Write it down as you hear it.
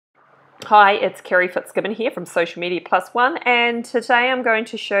Hi, it's Kerry Fitzgibbon here from Social Media Plus One, and today I'm going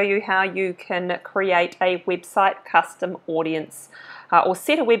to show you how you can create a website custom audience or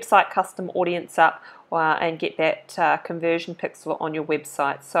set a website custom audience up and get that conversion pixel on your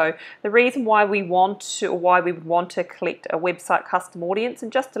website. So the reason why we want to, or why we would want to collect a website custom audience,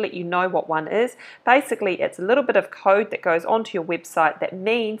 and just to let you know what one is, basically it's a little bit of code that goes onto your website that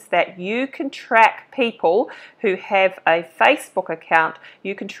means that you can track people who have a Facebook account.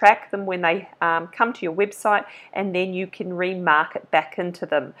 You can track them when they come to your website, and then you can remarket back into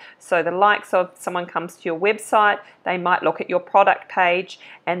them. So the likes of someone comes to your website, they might look at your product page,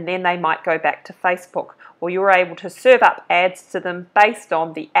 and then they might go back to Facebook, or you're able to serve up ads to them based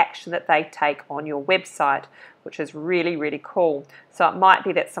on the action that they take on your website, which is really, really cool. So it might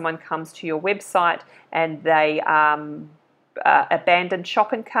be that someone comes to your website and they abandoned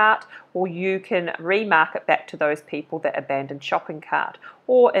shopping cart, or you can remarket back to those people that abandoned shopping cart.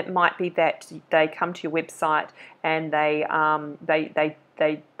 Or it might be that they come to your website and they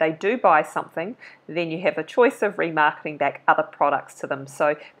do buy something, then you have a choice of remarketing back other products to them.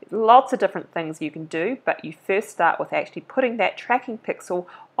 So lots of different things you can do, but you first start with actually putting that tracking pixel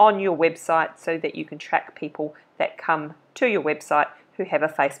on your website so that you can track people that come to your website who have a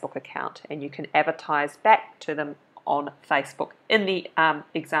Facebook account, and you can advertise back to them on Facebook in the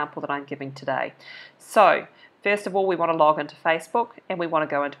example that I'm giving today. So first of all, we want to log into Facebook and we want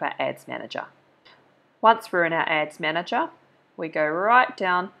to go into our Ads Manager. Once we're in our Ads Manager, we go right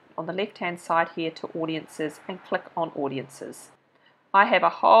down on the left hand side here to Audiences and click on Audiences. I have a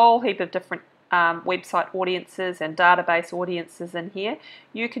whole heap of different website audiences and database audiences in here.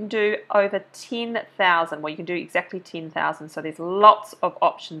 You can do over 10,000, well, you can do exactly 10,000, so there's lots of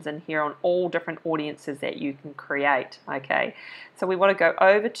options in here on all different audiences that you can create. Okay, so we want to go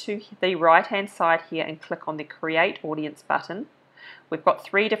over to the right hand side here and click on the Create Audience button. We've got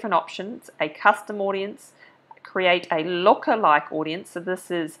three different options: a custom audience, create a lookalike audience. So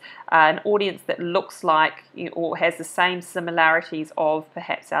this is an audience that looks like or has the same similarities of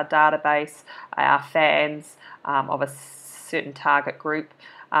perhaps our database, our fans of a certain target group,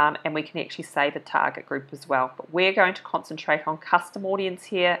 and we can actually say the target group as well. But we're going to concentrate on custom audience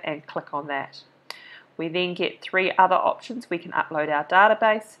here and click on that. We then get three other options. We can upload our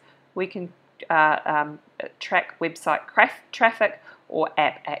database, we can track website traffic, or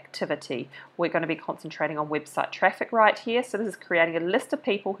app activity. We're going to be concentrating on website traffic right here. So this is creating a list of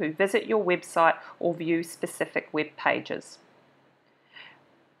people who visit your website or view specific web pages.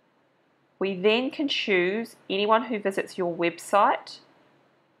 We then can choose anyone who visits your website,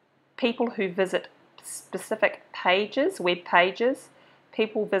 people who visit specific pages, web pages,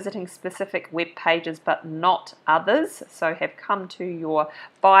 people visiting specific web pages but not others, so have come to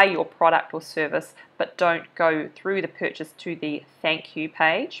buy your product or service but don't go through the purchase to the thank you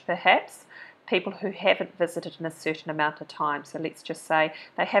page, perhaps. People who haven't visited in a certain amount of time, so let's just say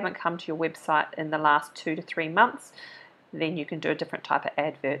they haven't come to your website in the last 2 to 3 months, then you can do a different type of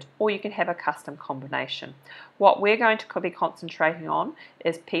advert, or you can have a custom combination. What we're going to be concentrating on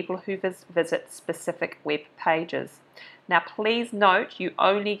is people who visit specific web pages. Now please note, you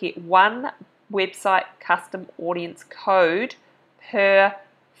only get one website custom audience code per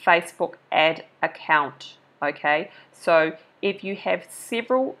Facebook ad account. Okay, so if you have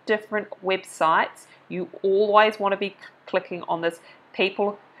several different websites, you always want to be clicking on this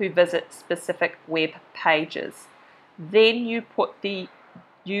people who visit specific web pages. Then you put the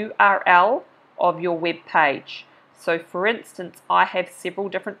URL of your web page. So for instance, I have several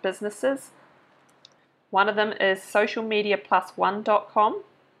different businesses. One of them is socialmediaplusone.com.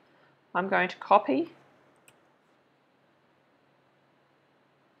 I'm going to copy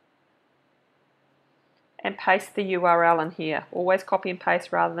and paste the URL in here. Always copy and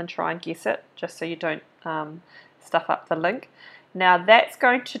paste rather than try and guess it, just so you don't stuff up the link. Now that's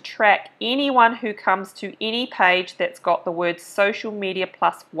going to track anyone who comes to any page that's got the word Social Media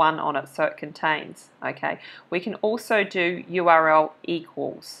Plus One on it, so it contains. Okay, we can also do URL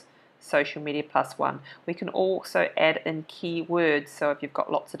equals Social Media Plus One. We can also add in keywords, so if you've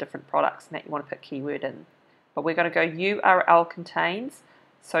got lots of different products and that you want to put keyword in. But we're going to go URL contains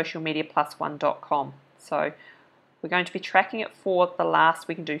socialmediaplusone.com. So we're going to be tracking it for the last,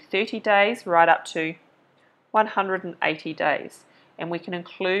 we can do 30 days right up to 180 days, and we can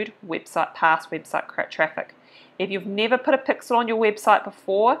include past website traffic. If you've never put a pixel on your website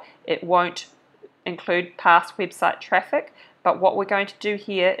before, it won't include past website traffic, but what we're going to do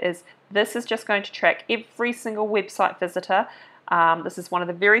here is this is just going to track every single website visitor This is one of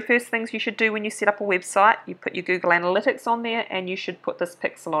the very first things you should do when you set up a website. You put your Google Analytics on there, and you should put this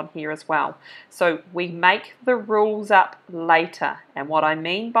pixel on here as well. So we make the rules up later, and what I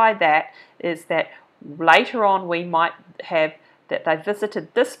mean by that is that later on we might have that they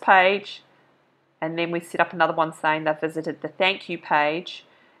visited this page, and then we set up another one saying they visited the thank you page,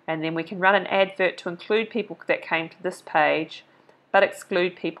 and then we can run an advert to include people that came to this page but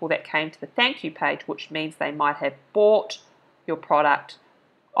exclude people that came to the thank you page, which means they might have bought your product,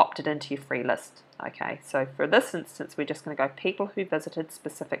 opted into your free list. Okay, so for this instance, we're just going to go people who visited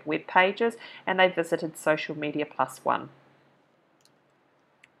specific web pages, and they visited Social Media Plus One.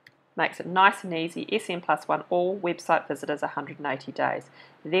 Makes it nice and easy. SEM Plus One, all website visitors 180 days.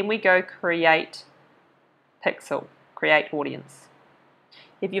 Then we go create pixel, create audience.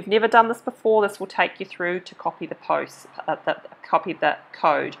 If you've never done this before, this will take you through to copy the post, copy the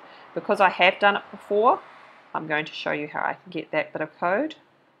code. Because I have done it before, I'm going to show you how I can get that bit of code.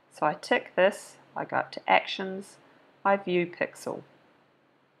 So I tick this, I go up to Actions, I view pixel.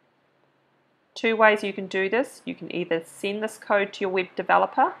 Two ways you can do this. You can either send this code to your web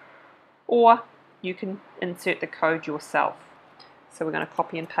developer, or you can insert the code yourself. So we're going to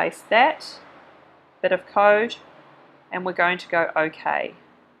copy and paste that bit of code, and we're going to go OK.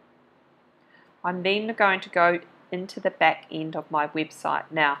 I'm then going to go into the back end of my website.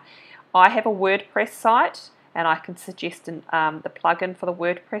 Now, I have a WordPress site, and I can suggest the plugin for the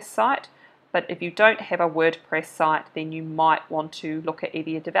WordPress site. But if you don't have a WordPress site, then you might want to look at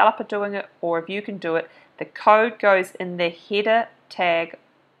either a developer doing it, or if you can do it, the code goes in the header tag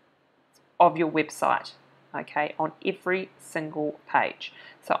of your website, okay, on every single page.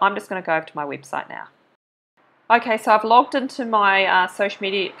 So I'm just going to go over to my website now. Okay, so I've logged into my social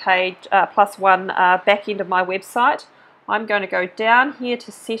media page plus one back end of my website. I'm going to go down here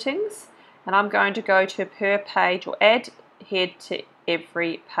to settings, and I'm going to go to per page or add head to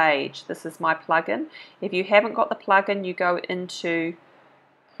every page. This is my plugin. If you haven't got the plugin, you go into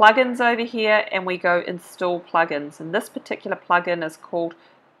plugins over here, and we go install plugins. And this particular plugin is called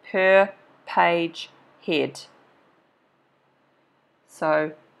per page head.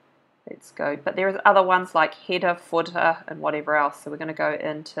 So let's go, but there is other ones like header, footer, and whatever else. So we're going to go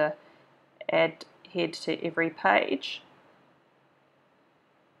into add head to every page.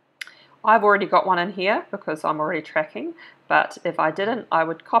 I've already got one in here because I'm already tracking, but if I didn't, I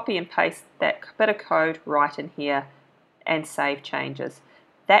would copy and paste that bit of code right in here and save changes.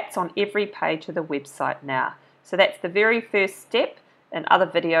 That's on every page of the website now. So that's the very first step. In other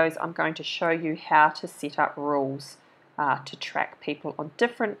videos, I'm going to show you how to set up rules to track people on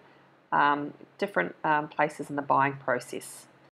different places in the buying process.